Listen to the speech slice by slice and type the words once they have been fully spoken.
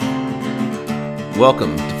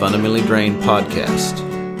Welcome to Fundamentally Drained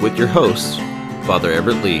Podcast with your hosts, Father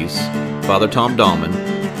Everett Lees, Father Tom Dahlman,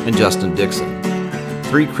 and Justin Dixon.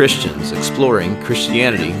 Three Christians exploring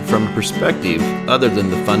Christianity from a perspective other than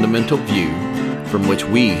the fundamental view from which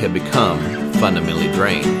we have become fundamentally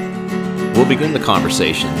drained. We'll begin the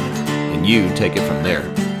conversation, and you take it from there.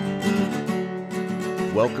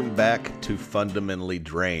 Welcome back to Fundamentally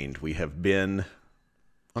Drained. We have been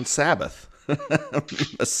on Sabbath,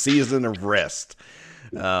 a season of rest.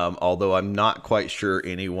 Although I'm not quite sure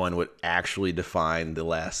anyone would actually define the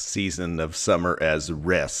last season of summer as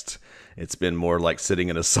rest. It's been more like sitting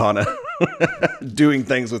in a sauna, doing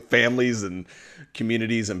things with families and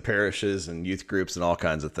communities and parishes and youth groups and all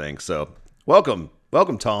kinds of things. So welcome,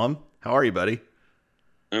 Tom. How are you, buddy?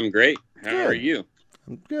 I'm great. How are you?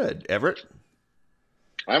 I'm good. Everett?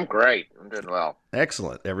 I'm great. I'm doing well.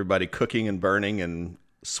 Excellent. Everybody cooking and burning and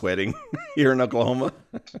sweating here in Oklahoma.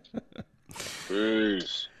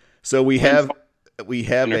 So we have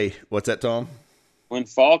a, what's that, Tom? When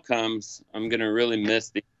fall comes, I'm going to really miss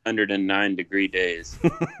the 109-degree days.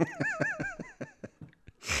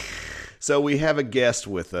 So we have a guest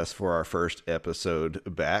with us for our first episode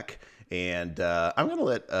back, and I'm going to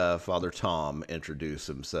let Father Tom introduce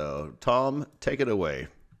him. So, Tom, take it away.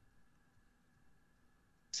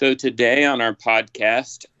 So today on our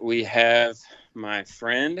podcast, we have my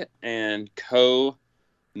friend and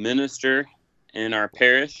co-minister in our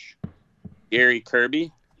parish, Gary Kirby.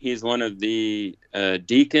 He's one of the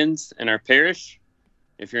deacons in our parish.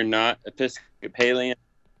 If you're not Episcopalian,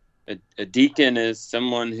 a deacon is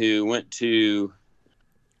someone who went to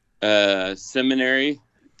seminary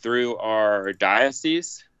through our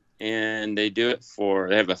diocese, and they have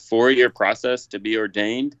a 4-year process to be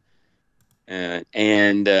ordained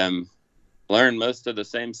and learn most of the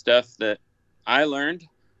same stuff that I learned,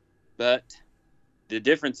 but the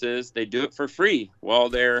difference is they do it for free while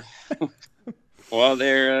they're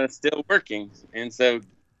still working. And so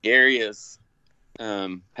Gary has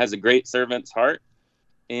a great servant's heart,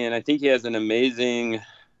 and I think he has an amazing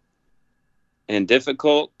and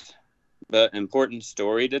difficult but important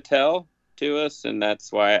story to tell to us, and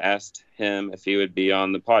that's why I asked him if he would be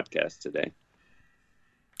on the podcast today.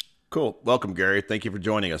 Cool. Welcome, Gary. Thank you for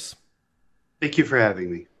joining us. Thank you for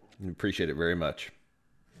having me. We appreciate it very much.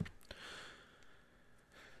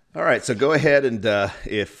 All right, so go ahead and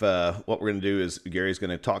if what we're going to do is Gary's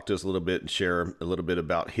going to talk to us a little bit and share a little bit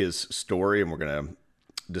about his story, and we're going to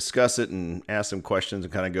discuss it and ask some questions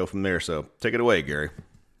and kind of go from there. So take it away, Gary.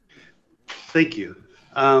 Thank you.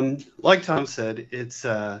 Like Tom said, it's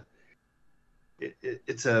a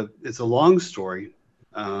long story,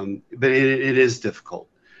 but it is difficult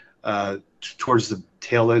towards the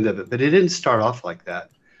tail end of it. But it didn't start off like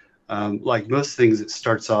that. Like most things, it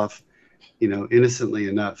starts off, innocently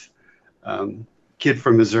enough. Kid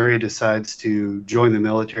from Missouri decides to join the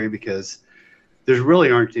military because there really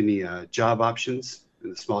aren't any job options in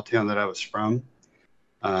the small town that I was from.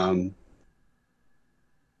 In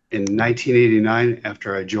 1989,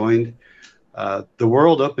 after I joined, the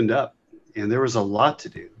world opened up and there was a lot to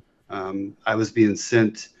do. I was being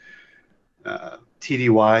sent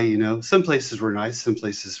TDY, some places were nice, some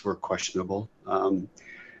places were questionable.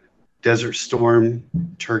 Desert Storm,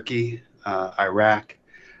 Turkey, Iraq,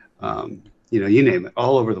 you name it,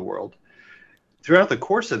 all over the world. Throughout the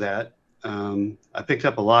course of that, I picked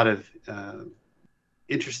up a lot of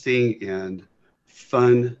interesting and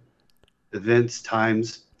fun events,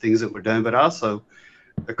 times, things that were done, but also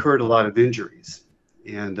occurred a lot of injuries.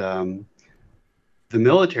 And the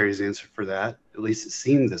military's answer for that, at least it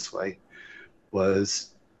seemed this way,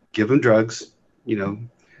 was give them drugs.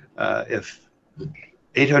 If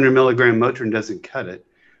 800 milligram Motrin doesn't cut it,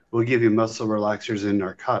 we'll give you muscle relaxers and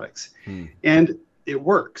narcotics. And it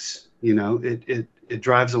works, it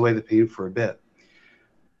drives away the pain for a bit.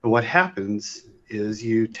 But what happens is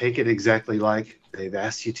you take it exactly like they've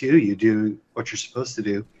asked you to, you do what you're supposed to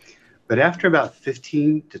do. But after about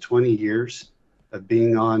 15 to 20 years of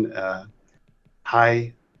being on a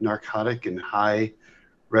high narcotic and high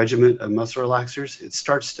regimen of muscle relaxers, it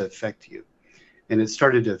starts to affect you. And it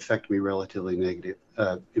started to affect me relatively negative,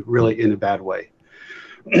 really in a bad way.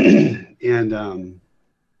 And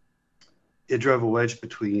it drove a wedge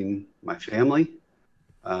between my family,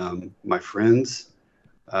 my friends,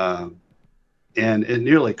 and it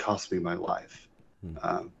nearly cost me my life.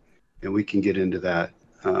 And we can get into that.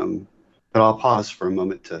 But I'll pause for a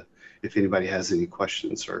moment if anybody has any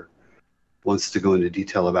questions or wants to go into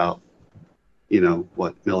detail about,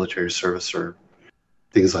 what military service or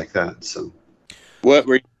things like that. So, what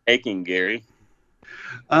were you taking, Gary?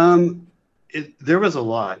 There was a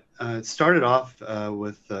lot. It started off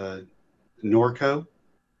with Norco,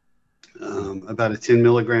 about a 10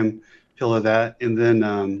 milligram pill of that. And then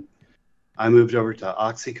I moved over to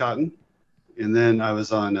Oxycontin. And then I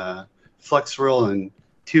was on Flexeril and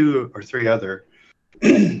 2 or 3 other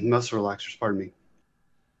muscle relaxers, pardon me.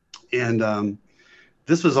 And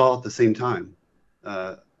this was all at the same time.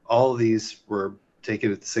 All of these were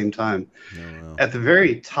taken at the same time. Oh, wow. At the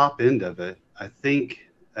very top end of it, I think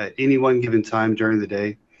at any one given time during the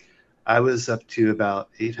day, I was up to about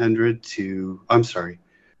 80 to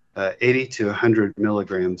 100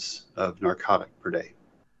 milligrams of narcotic per day.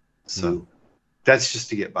 So that's just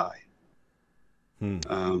to get by.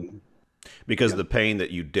 Because yeah. the pain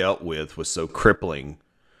that you dealt with was so crippling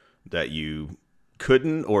that you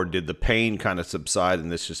couldn't, or did the pain kind of subside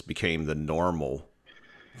and this just became the normal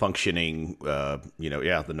functioning,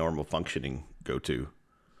 the normal functioning go-to?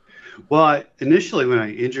 Well, initially when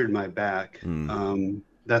I injured my back,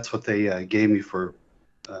 that's what they gave me for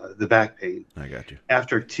the back pain. I got you.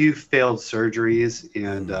 After 2 failed surgeries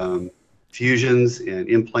and fusions and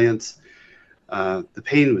implants, the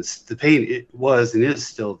pain was and is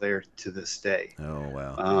still there to this day. Oh,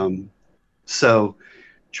 wow. So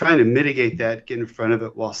trying to mitigate that, get in front of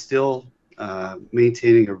it while still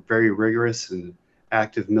maintaining a very rigorous and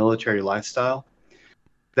active military lifestyle,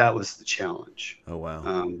 that was the challenge. Oh,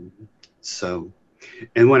 wow.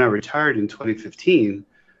 And when I retired in 2015,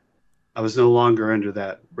 I was no longer under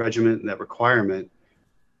that regimen and that requirement,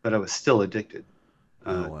 but I was still addicted.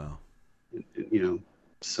 Oh, wow.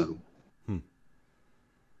 So.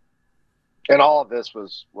 And all of this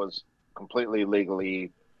was completely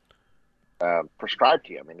legally prescribed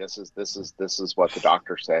to you. I mean, this is what the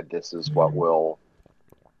doctor said. This is what will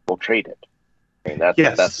treat it. I mean,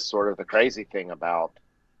 that's sort of the crazy thing about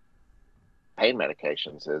pain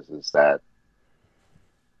medications is that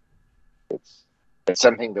it's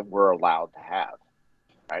something that we're allowed to have,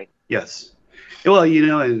 right? Yes. Well,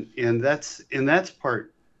 and that's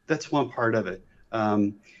one part of it.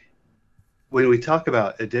 When we talk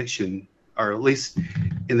about addiction, or at least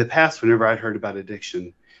in the past, whenever I'd heard about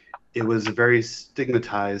addiction, it was a very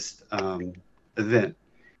stigmatized event.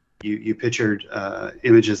 You pictured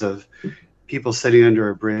images of people sitting under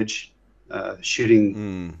a bridge,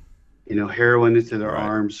 shooting, heroin into their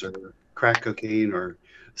arms, or crack cocaine, or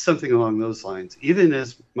something along those lines. Even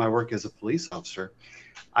as my work as a police officer,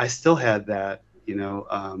 I still had that,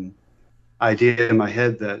 idea in my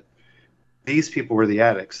head that these people were the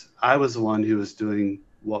addicts. I was the one who was doing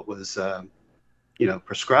what was,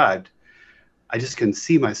 prescribed. I just couldn't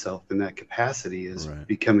see myself in that capacity as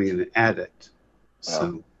becoming an addict.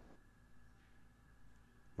 So.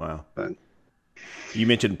 Wow. But, you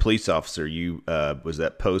mentioned police officer. You was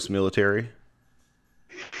that post-military?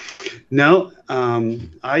 No,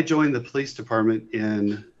 I joined the police department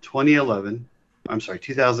in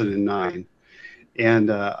 2009,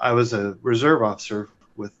 and I was a reserve officer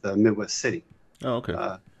with Midwest City. Oh,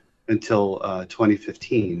 okay. Until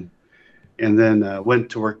 2015, and then went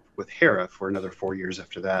to work with HERA for another 4 years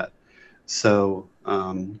after that. So,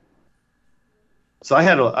 so I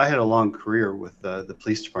had a long career with the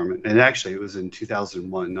police department, and actually it was in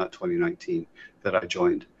 2001, not 2019, that I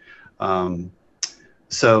joined.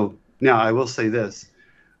 So now I will say this: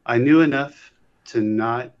 I knew enough to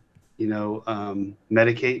not,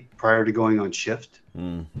 medicate prior to going on shift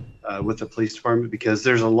with the police department, because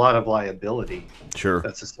there's a lot of liability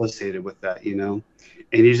that's associated with that, and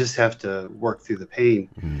you just have to work through the pain,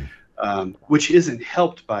 which isn't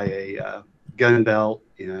helped by a gun belt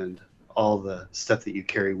and all the stuff that you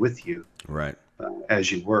carry with you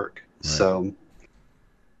as you work. So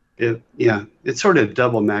it sort of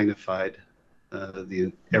double magnified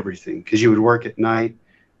everything, because you would work at night,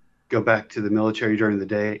 go back to the military during the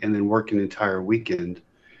day, and then work an entire weekend.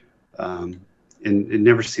 And it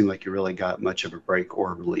never seemed like you really got much of a break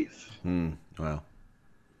or relief. Wow.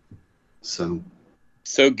 So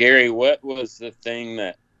Gary, what was the thing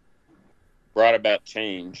that brought about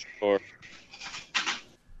change? Or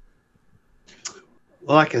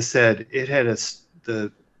well, like I said,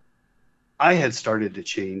 I had started to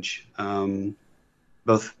change,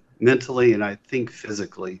 both mentally and I think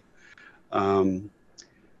physically. And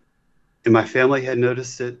my family had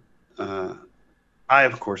noticed it. I,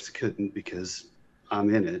 of course, couldn't, because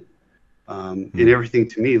I'm in it. And everything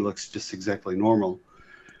to me looks just exactly normal.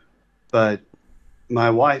 But my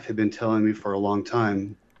wife had been telling me for a long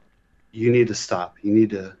time, you need to stop. You need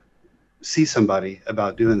to see somebody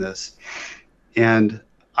about doing this. And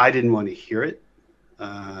I didn't want to hear it.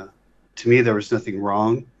 To me, there was nothing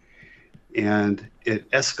wrong. And it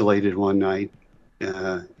escalated one night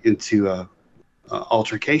into a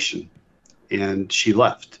altercation. And she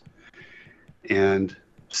left. And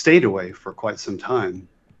stayed away for quite some time,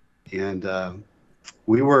 and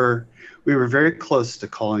we were very close to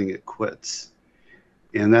calling it quits.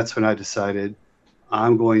 And that's when I decided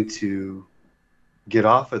I'm going to get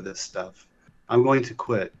off of this stuff. I'm going to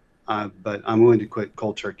quit, but I'm going to quit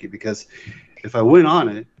cold turkey, because if I went on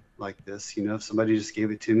it like this, if somebody just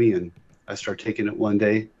gave it to me and I start taking it one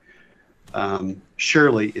day,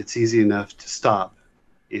 surely it's easy enough to stop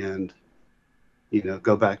and,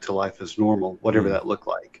 go back to life as normal, whatever that looked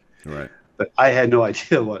like. Right. But I had no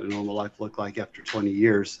idea what a normal life looked like after 20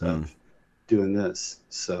 years of doing this.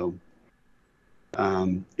 So,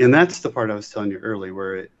 and that's the part I was telling you earlier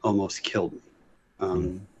where it almost killed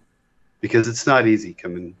me. Because it's not easy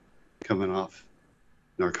coming off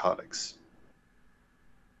narcotics.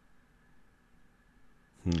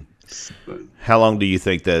 But, How long do you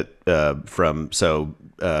think that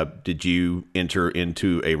did you enter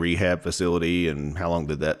into a rehab facility, and how long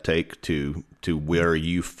did that take to where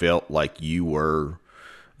you felt like you were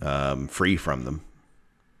free from them?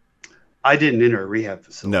 I didn't enter a rehab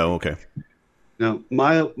facility. No, okay. No,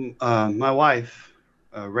 my wife,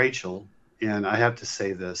 Rachel, and I have to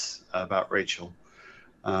say this about Rachel,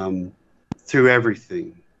 through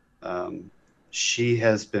everything, she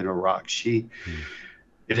has been a rock.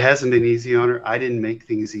 It hasn't been easy on her. I didn't make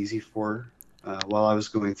things easy for her while I was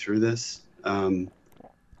going through this.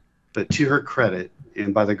 But to her credit,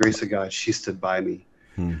 and by the grace of God, she stood by me.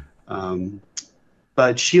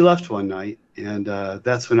 But she left one night, and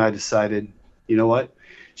that's when I decided, you know what?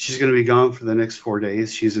 She's going to be gone for the next 4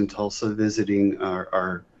 days. She's in Tulsa visiting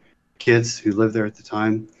our kids who lived there at the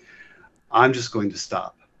time. I'm just going to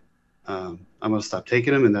stop. I'm going to stop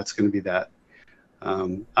taking them, and that's going to be that.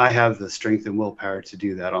 I have the strength and willpower to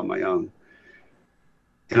do that on my own.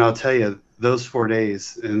 And I'll tell you, those 4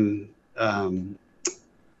 days, and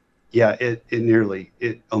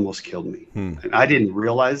it almost killed me. And I didn't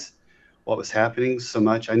realize what was happening so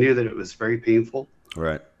much. I knew that it was very painful.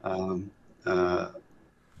 Right.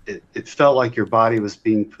 It felt like your body was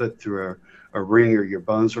being put through a ring, or your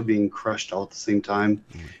bones were being crushed all at the same time.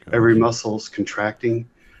 Every muscle's contracting.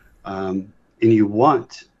 And you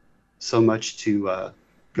want so much to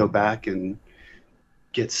go back and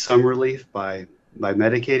get some relief by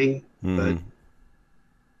medicating. But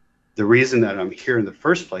the reason that I'm here in the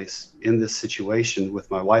first place in this situation with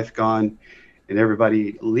my wife gone and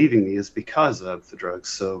everybody leaving me is because of the drugs.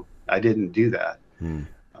 So I didn't do that.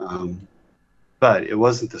 But it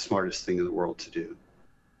wasn't the smartest thing in the world to do.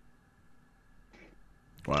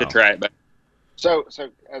 Wow. To try it back. So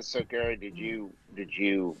Gary, did you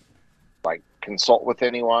like consult with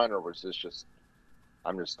anyone, or was this just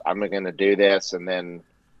I'm going to do this? And then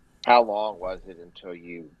how long was it until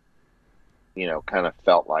you kind of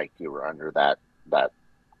felt like you were under that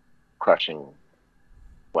crushing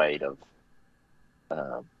weight of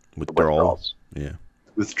withdrawals? Yeah.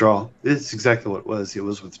 Withdrawal. It's exactly what it was. It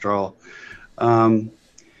was withdrawal.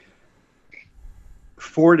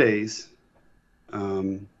 4 days.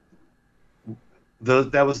 That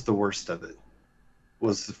was the worst of it.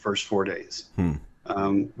 Was the first 4 days,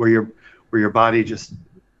 where your body just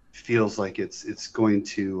feels like it's going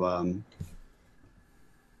to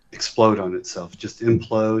explode on itself, just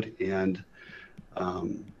implode, and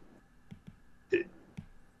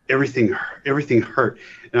everything hurt.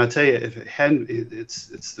 And I'll tell you, if it hadn't,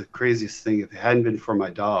 it's the craziest thing. If it hadn't been for my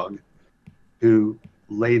dog, who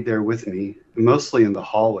laid there with me, mostly in the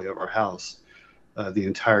hallway of our house, the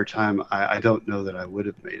entire time, I don't know that I would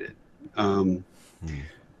have made it.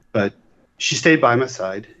 But she stayed by my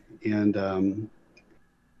side, and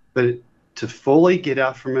but to fully get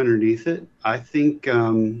out from underneath it, I think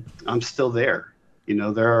I'm still there.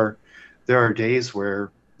 There are days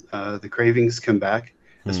where the cravings come back,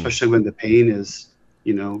 especially when the pain is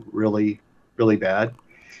really, really bad.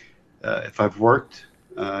 If I've worked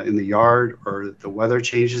in the yard or the weather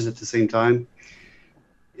changes at the same time,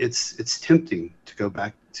 it's tempting to go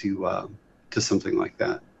back to something like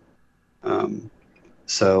that.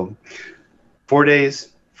 So 4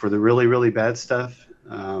 days for the really, really bad stuff,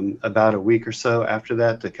 about a week or so after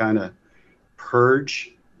that to kind of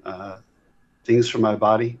purge things from my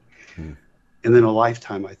body, and then a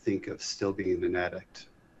lifetime, I think, of still being an addict.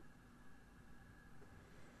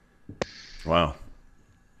 Wow.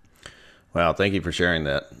 Thank you for sharing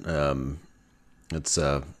that. It's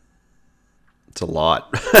a lot.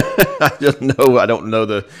 I don't know. I don't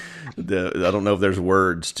know I don't know if there's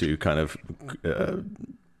words to kind of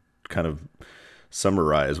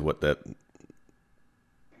summarize what that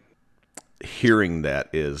hearing that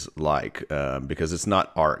is like, because it's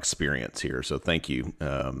not our experience here. So thank you.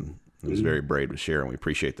 It was very brave to share, and we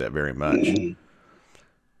appreciate that very much.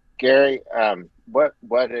 Gary,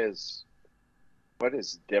 what is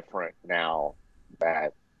different now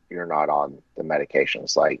that you're not on the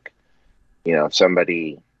medications? Like, if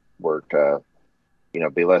somebody were to,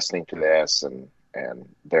 be listening to this and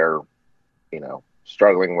they're,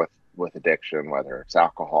 struggling with addiction, whether it's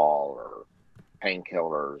alcohol or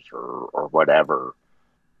painkillers or whatever.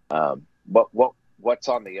 What's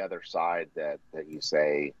on the other side that you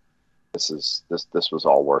say this was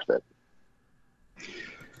all worth it?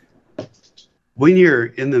 When you're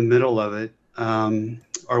in the middle of it,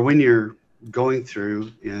 or when you're going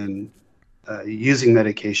through and using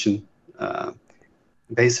medication,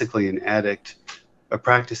 basically an addict, a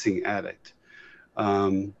practicing addict,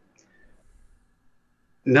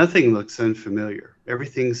 nothing looks unfamiliar.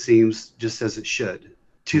 Everything seems just as it should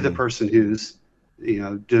to the person who's,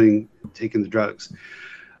 taking the drugs.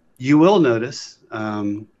 You will notice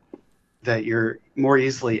that you're more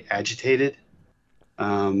easily agitated.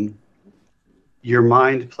 Your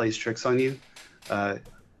mind plays tricks on you.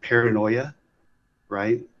 Paranoia,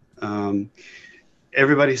 right?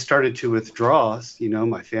 Everybody started to withdraw,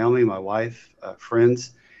 my family, my wife,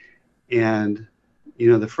 friends. And,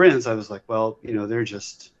 the friends, I was like, well, they're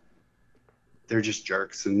just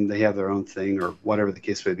jerks and they have their own thing or whatever the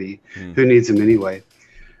case may be. Who needs them anyway?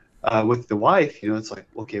 With the wife, it's like,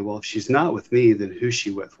 okay, well, if she's not with me, then who's she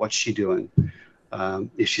with? What's she doing?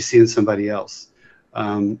 Is she seeing somebody else?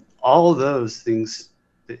 All of those things,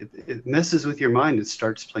 it messes with your mind and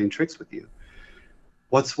starts playing tricks with you.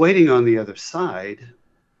 What's waiting on the other side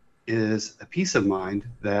is a peace of mind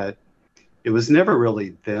that it was never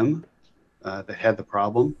really them that had the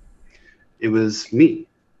problem. It was me.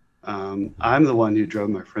 I'm the one who drove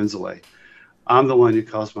my friends away. I'm the one who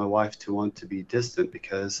caused my wife to want to be distant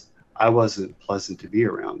because I wasn't pleasant to be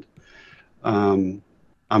around. I'm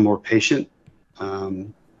more patient.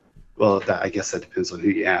 Well, I guess that depends on who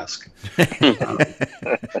you ask.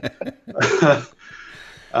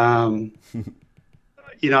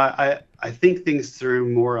 I think things through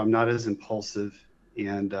more. I'm not as impulsive,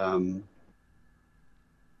 and I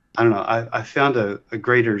don't know. I found a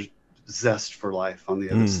greater zest for life on the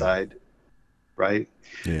other side, right?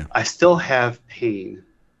 Yeah. I still have pain,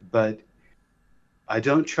 but I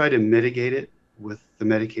don't try to mitigate it with the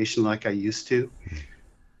medication like I used to.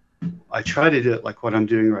 I try to do it like what I'm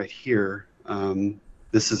doing right here.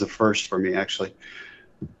 This is a first for me, actually,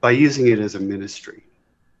 by using it as a ministry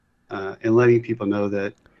and letting people know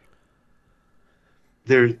that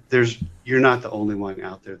you're not the only one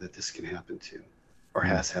out there that this can happen to or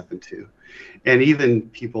has happened to. And even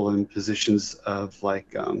people in positions of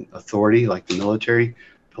authority, like the military,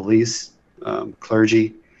 police,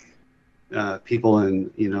 clergy, people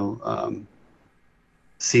in,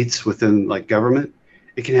 seats within government,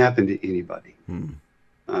 it can happen to anybody.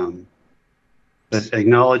 But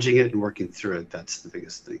acknowledging it and working through it, that's the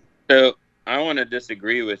biggest thing. So I want to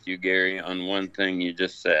disagree with you, Gary, on one thing you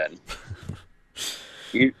just said.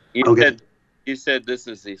 You Okay. said this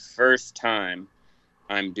is the first time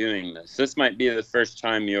I'm doing this. This might be the first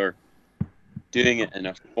time you're doing it in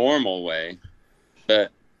a formal way,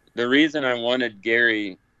 but the reason I wanted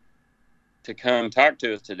Gary to come talk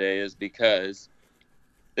to us today is because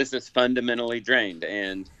this is fundamentally drained,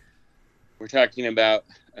 and we're talking about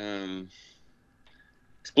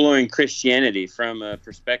exploring Christianity from a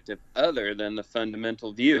perspective other than the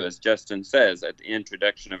fundamental view, as Justin says at the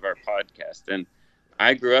introduction of our podcast. And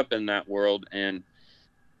I grew up in that world, and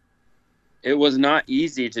it was not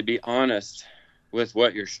easy to be honest with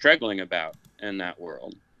what you're struggling about in that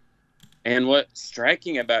world. And what's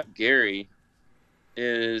striking about Gary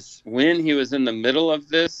is when he was in the middle of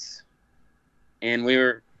this, and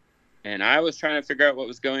I was trying to figure out what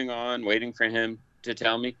was going on, waiting for him to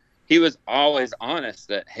tell me, he was always honest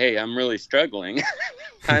that, hey, I'm really struggling.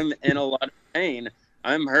 I'm in a lot of pain.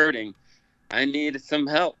 I'm hurting. I need some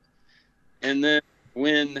help. And then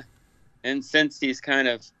since he's kind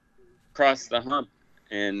of crossed the hump,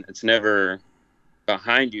 and it's never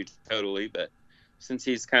behind you totally, but since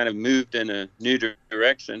he's kind of moved in a new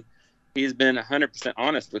direction, he's been 100%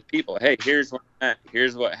 honest with people. Hey, here's what I'm at.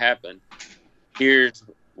 Here's what happened. Here's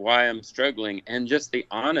why I'm struggling. And just the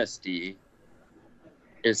honesty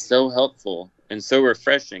is so helpful and so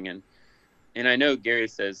refreshing. And I know Gary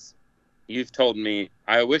says, you've told me,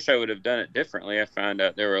 I wish I would have done it differently. I found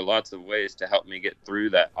out there were lots of ways to help me get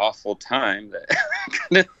through that awful time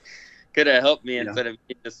that could have helped me instead of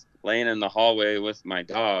me just laying in the hallway with my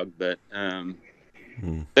dog. But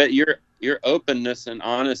your openness and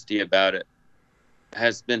honesty about it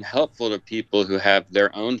has been helpful to people who have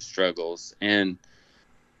their own struggles, and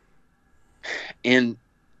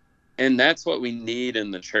that's what we need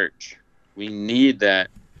in the church. We need that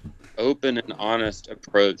open and honest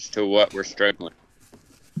approach to what we're struggling.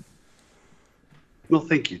 Well,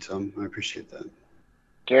 thank you, Tom. I appreciate that.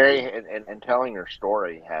 Gary, in telling your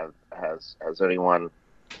story, has anyone,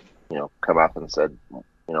 come up and said,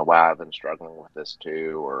 wow, I've been struggling with this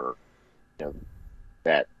too, or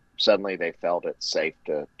that suddenly they felt it safe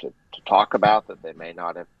to talk about, that they may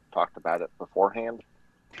not have talked about it beforehand?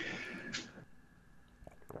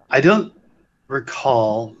 I don't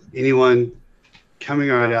recall anyone coming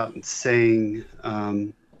right out and saying,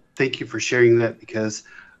 thank you for sharing that, because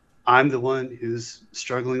I'm the one who's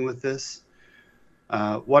struggling with this.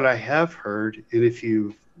 What I have heard, and if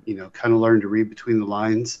you kind of learn to read between the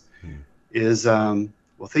lines, is, well,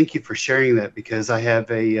 thank you for sharing that, because I have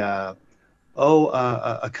a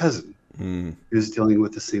cousin who's dealing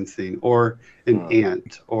with the same thing, or an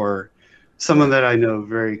aunt, or someone that I know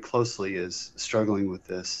very closely is struggling with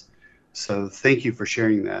this. So thank you for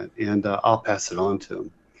sharing that, and I'll pass it on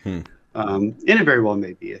to them. And it very well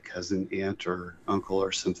may be a cousin, aunt, or uncle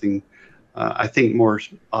or something. I think more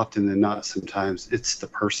often than not, sometimes it's the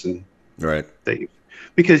person, right?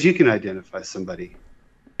 Because you can identify somebody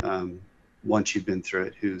once you've been through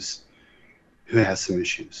it who has some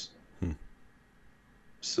issues.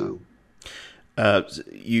 So.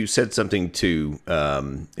 You said something too,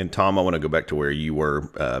 and Tom, I want to go back to where you were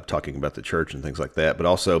talking about the church and things like that, but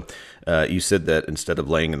also you said that instead of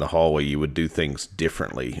laying in the hallway, you would do things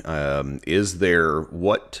differently.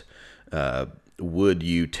 What would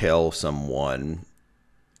you tell someone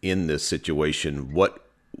in this situation? What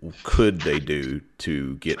could they do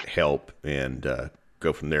to get help and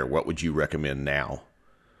go from there? What would you recommend now?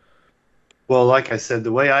 Well, like I said,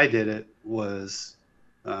 the way I did it was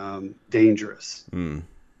dangerous,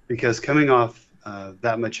 because coming off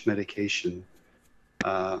that much medication,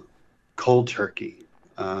 cold turkey,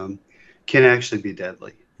 can actually be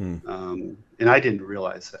deadly. And I didn't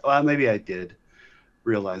realize that. Well, maybe I did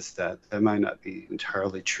realize that. That might not be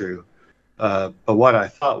entirely true. But what I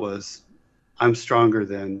thought was, I'm stronger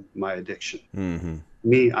than my addiction.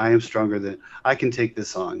 Me, I am stronger than, I can take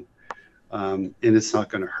this on, and it's not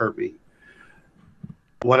going to hurt me.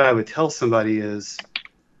 What I would tell somebody is,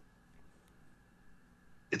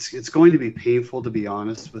 it's going to be painful to be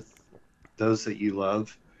honest with those that you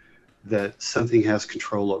love, that something has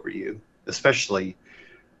control over you, especially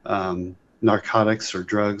narcotics or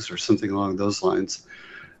drugs or something along those lines.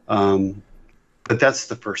 But that's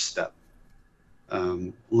the first step.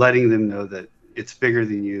 Letting them know that it's bigger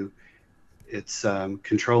than you, it's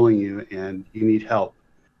controlling you, and you need help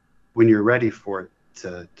when you're ready for it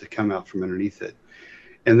to come out from underneath it.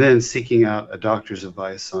 And then seeking out a doctor's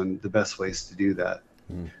advice on the best ways to do that,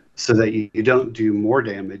 so that you don't do more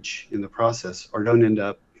damage in the process, or don't end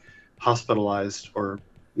up hospitalized or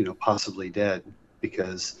possibly dead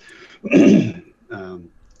because you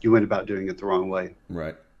went about doing it the wrong way.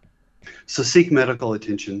 Right. So seek medical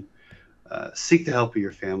attention, seek the help of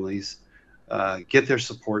your families, get their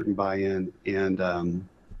support and buy-in, and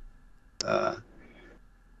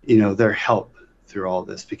their help through all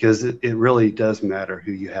this, because it really does matter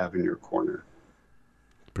who you have in your corner.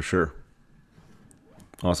 For sure.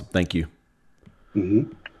 Awesome. Thank you.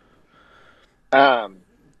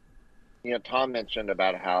 Tom mentioned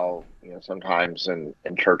about how, sometimes in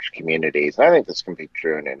church communities, and I think this can be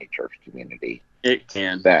true in any church community, It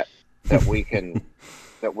can. that we can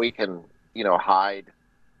hide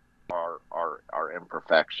our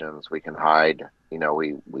imperfections. We can hide,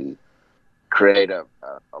 we create a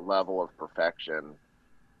level of perfection.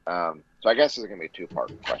 So I guess it's going to be a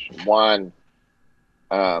two-part question. One,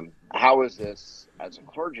 how is this, as a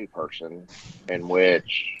clergy person, in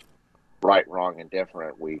which right, wrong, and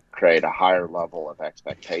different, we create a higher level of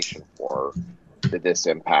expectation for, did this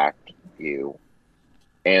impact you?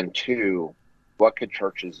 And two, what could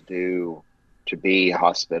churches do to be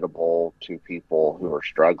hospitable to people who are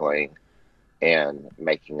struggling and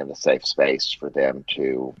making it a safe space for them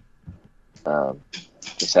to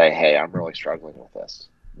say, hey, I'm really struggling with this.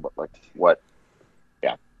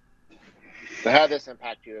 So how does this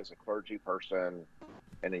impact you as a clergy person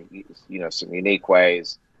in some unique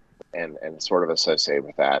ways, and sort of associated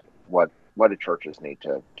with that, what do churches need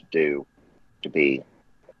to do to be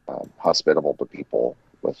hospitable to people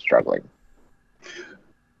with struggling?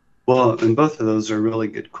 Well, and both of those are really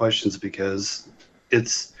good questions, because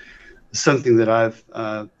it's something that I've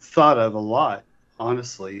thought of a lot,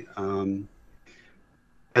 honestly.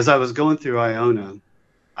 As I was going through Iona,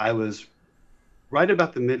 I was right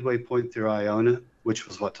about the midway point through Iona, which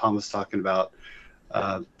was what Tom was talking about,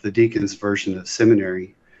 the Deacon's version of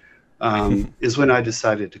seminary, is when I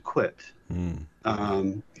decided to quit.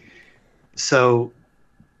 So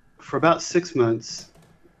for about 6 months,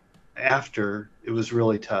 after, it was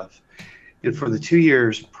really tough. And for the 2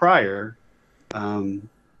 years prior,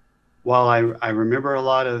 while I remember a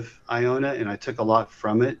lot of Iona and I took a lot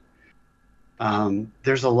from it,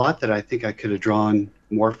 there's a lot that I think I could have drawn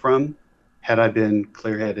more from had I been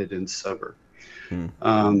clear-headed and sober.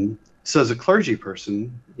 So as a clergy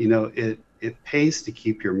person, it pays to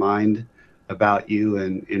keep your mind about you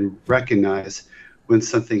and recognize when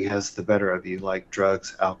something has the better of you, like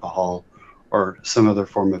drugs, alcohol, or some other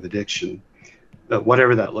form of addiction,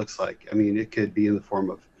 whatever that looks like. I mean, it could be in the form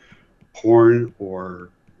of porn or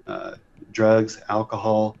drugs,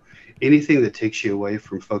 alcohol, anything that takes you away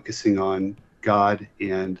from focusing on God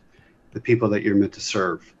and the people that you're meant to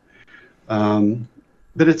serve.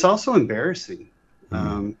 But it's also embarrassing.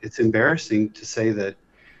 It's embarrassing to say that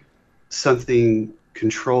something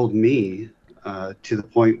controlled me to the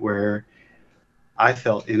point where I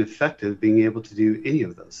felt ineffective being able to do any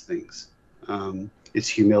of those things. It's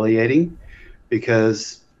humiliating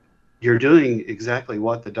because you're doing exactly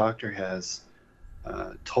what the doctor has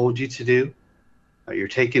told you to do. You're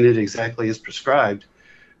taking it exactly as prescribed.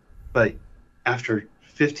 But after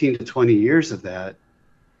 15 to 20 years of that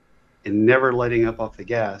and never letting up off the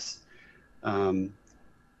gas,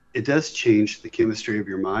 it does change the chemistry of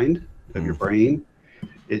your mind, of your brain.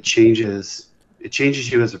 It changes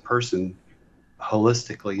you as a person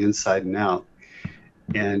holistically, inside and out.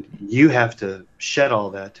 And you have to shed all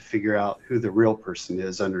that to figure out who the real person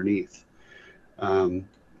is underneath.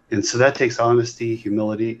 And so that takes honesty,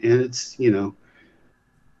 humility, and it's,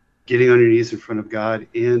 getting on your knees in front of God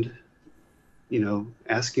and,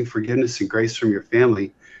 asking forgiveness and grace from your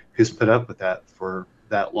family who's put up with that for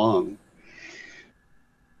that long.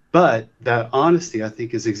 But that honesty, I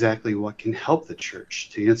think, is exactly what can help the church.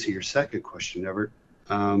 To answer your second question, Everett,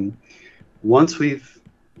 once we've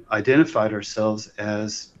identified ourselves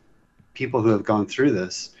as people who have gone through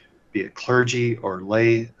this, be it clergy or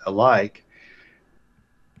lay alike,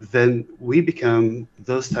 then we become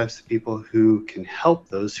those types of people who can help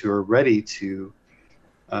those who are ready to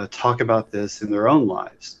talk about this in their own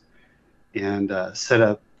lives and set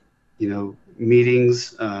up,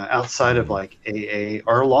 meetings outside of like AA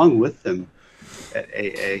or along with them at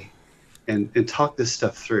AA and talk this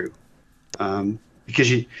stuff through.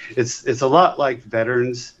 Because it's a lot like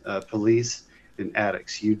veterans, police, and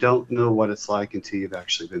addicts. You don't know what it's like until you've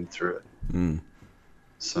actually been through it.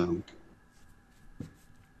 So,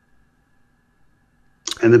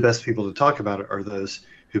 and the best people to talk about it are those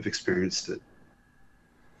who've experienced it.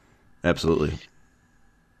 Absolutely.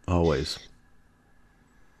 Always.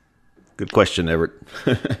 Good question, Everett.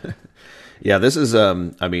 Yeah, this is,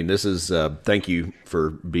 thank you for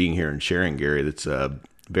being here and sharing, Gary. That's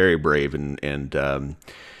very brave. And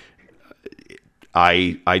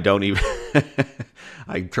I don't even,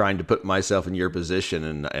 I'm trying to put myself in your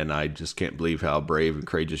position, and I just can't believe how brave and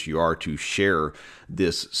courageous you are to share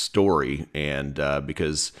this story. And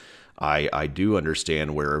because I do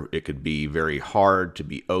understand where it could be very hard to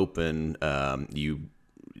be open. You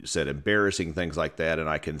said embarrassing things like that, and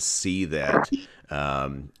I can see that,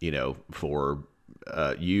 for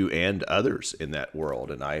you and others in that world.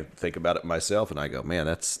 And I think about it myself, and I go, man,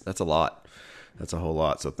 that's a lot. That's a whole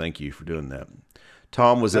lot. So thank you for doing that.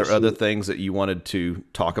 Tom, was there other things that you wanted to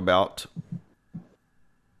talk about?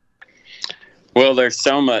 Well, there's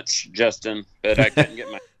so much, Justin, but I couldn't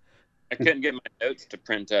get my notes to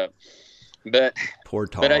print up. But poor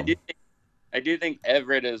Tom. But I do think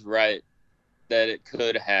Everett is right that it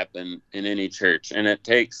could happen in any church, and it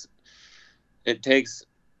takes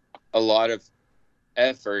a lot of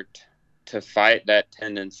effort to fight that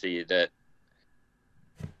tendency that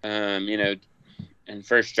in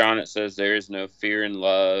 1 John it says there is no fear in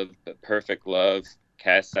love, but perfect love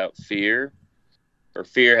casts out fear, for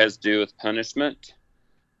fear has to do with punishment.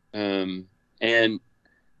 And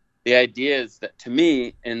the idea is that, to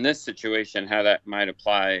me, in this situation, how that might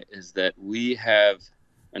apply is that we have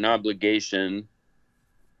an obligation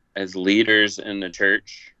as leaders in the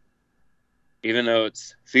church, even though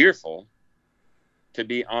it's fearful, to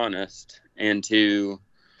be honest and to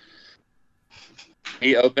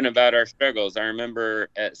be open about our struggles. I remember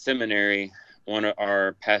at seminary, one of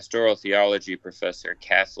our pastoral theology professor,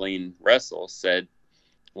 Kathleen Russell, said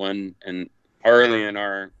early in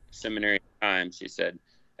our seminary time, she said,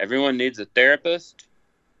 everyone needs a therapist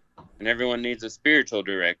and everyone needs a spiritual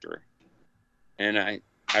director. And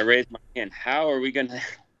I raised my hand, how are we going to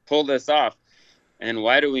pull this off? And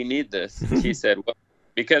why do we need this? And she said, well,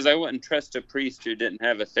 because I wouldn't trust a priest who didn't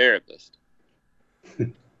have a therapist.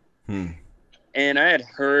 And I had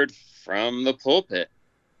heard from the pulpit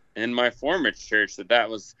in my former church that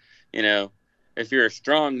was, if you're a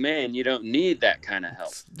strong man, you don't need that kind of help.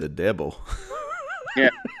 It's the devil. Yeah.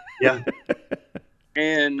 Yeah.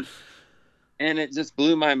 And it just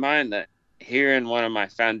blew my mind that here in one of my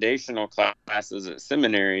foundational classes at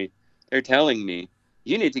seminary, they're telling me,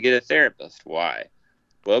 you need to get a therapist. Why?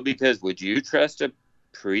 Well, because would you trust a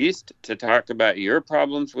priest to talk about your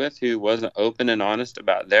problems with who wasn't open and honest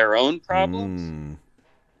about their own problems?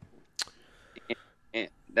 And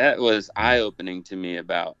that was eye-opening to me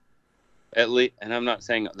about, at least, and I'm not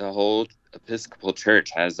saying the whole Episcopal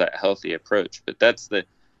Church has that healthy approach, but that's the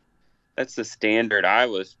standard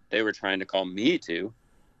they were trying to call me to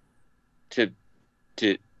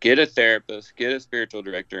get a therapist, get a spiritual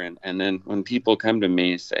director, and then when people come to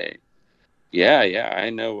me say, yeah, I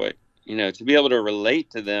know what, to be able to relate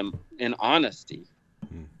to them in honesty.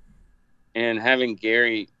 And having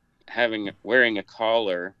Gary wearing a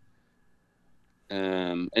collar,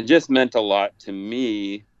 it just meant a lot to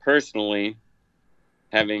me personally,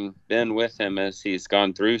 having been with him as he's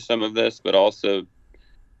gone through some of this, but also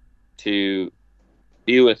to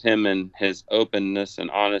be with him in his openness and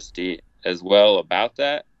honesty as well about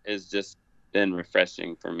that has just been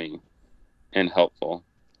refreshing for me and helpful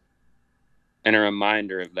and a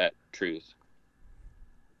reminder of that truth.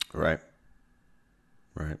 Right.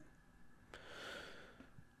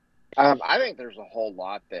 I think there's a whole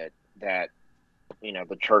lot that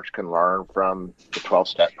the church can learn from the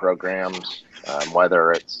 12-step programs,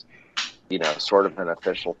 whether it's sort of an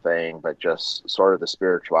official thing, but just sort of the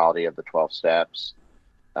spirituality of the 12 steps.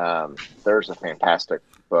 There's a fantastic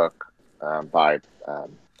book by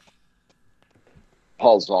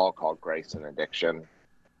Paul Zoll called Grace and Addiction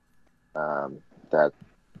that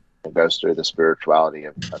goes through the spirituality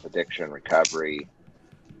of addiction recovery,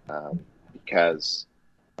 because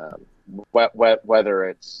whether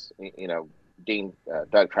it's, Dean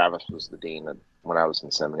Doug Travis was the dean when I was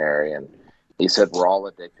in seminary, and he said we're all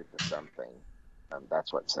addicted to something.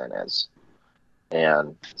 That's what sin is,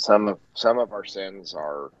 and some of our sins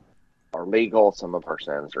are legal, some of our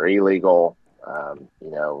sins are illegal,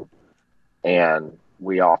 and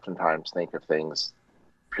we oftentimes think of things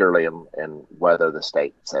purely in whether the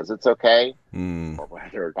state says it's okay or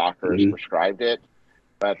whether a doctor has prescribed it,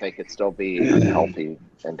 but they could still be unhealthy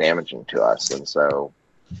and damaging to us. And so,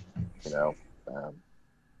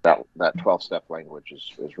 that 12-step language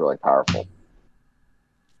is really powerful.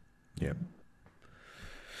 Yeah,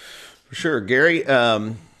 for sure, Gary.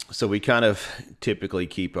 So we kind of typically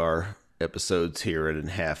keep our episodes here at a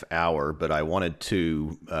half hour, but I wanted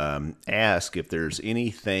to ask if there's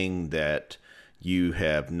anything that you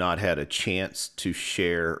have not had a chance to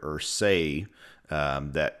share or say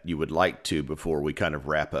that you would like to before we kind of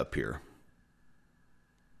wrap up here.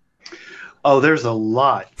 Oh, there's a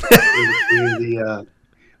lot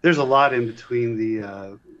in between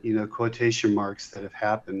the quotation marks that have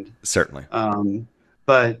happened. Certainly.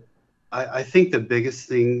 But I think the biggest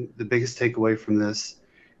takeaway from this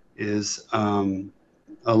is a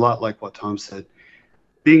lot like what Tom said: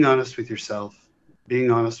 being honest with yourself, being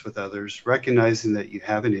honest with others, recognizing that you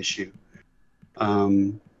have an issue,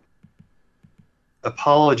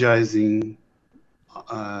 apologizing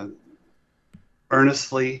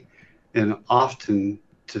earnestly and often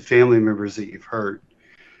to family members that you've hurt,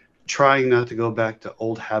 trying not to go back to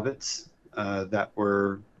old habits that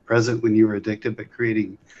were present when you were addicted, but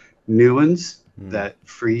creating new ones that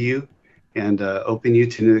free you and open you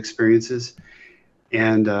to new experiences,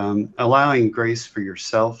 and allowing grace for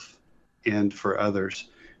yourself and for others,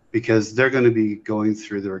 because they're going to be going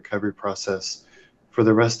through the recovery process for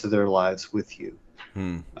the rest of their lives with you.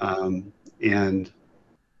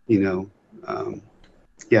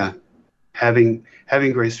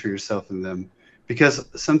 Having grace for yourself and them, because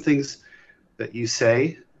some things that you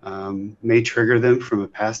say may trigger them from a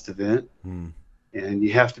past event, and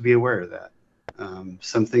you have to be aware of that.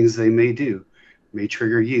 Some things they may do may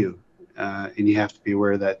trigger you, and you have to be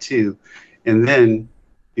aware of that too, and then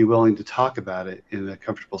be willing to talk about it in a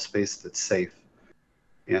comfortable space that's safe.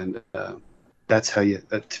 And that's how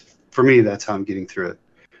for me, that's how I'm getting through it.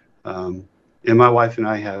 And my wife and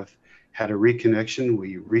I have had a reconnection.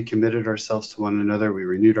 We recommitted ourselves to one another. We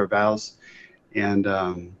renewed our vows, and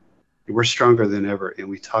we're stronger than ever. And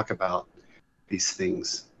we talk about these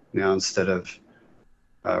things now instead of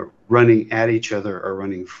running at each other or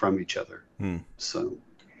running from each other. So,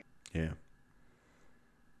 yeah.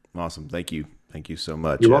 Awesome. Thank you. Thank you so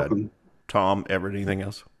much. You're welcome. Tom, Everett, anything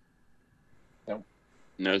else?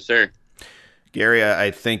 No, sir. Gary,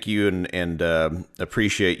 I thank you and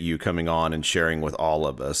appreciate you coming on and sharing with all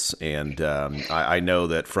of us. And I know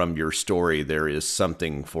that from your story, there is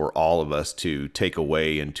something for all of us to take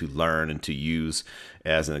away and to learn and to use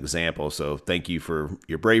as an example. So thank you for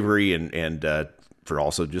your bravery and for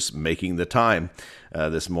also just making the time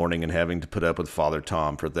this morning and having to put up with Father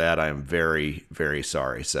Tom. For that, I am very, very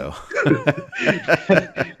sorry. So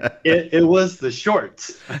it was the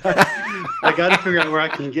shorts. I got to figure out where I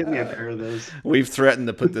can get me a pair of those. We've threatened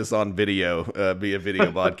to put this on video, be a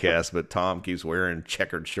video podcast, but Tom keeps wearing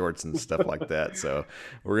checkered shorts and stuff like that. So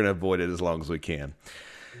we're going to avoid it as long as we can.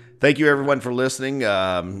 Thank you, everyone, for listening.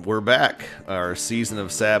 We're back. Our season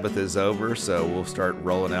of Sabbath is over, so we'll start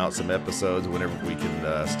rolling out some episodes whenever we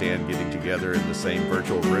can stand getting together in the same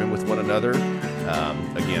virtual room with one another.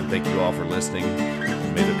 Again, thank you all for listening.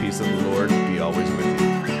 May the peace of the Lord be always with you.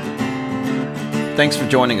 Thanks for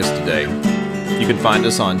joining us today. You can find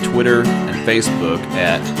us on Twitter and Facebook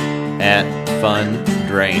at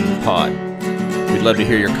FunDrainPod. We'd love to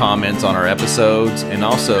hear your comments on our episodes and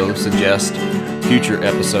also suggest future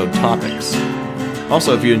episode topics.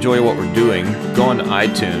 Also, if you enjoy what we're doing, go on to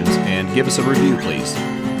iTunes and give us a review, please.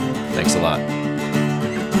 Thanks a lot.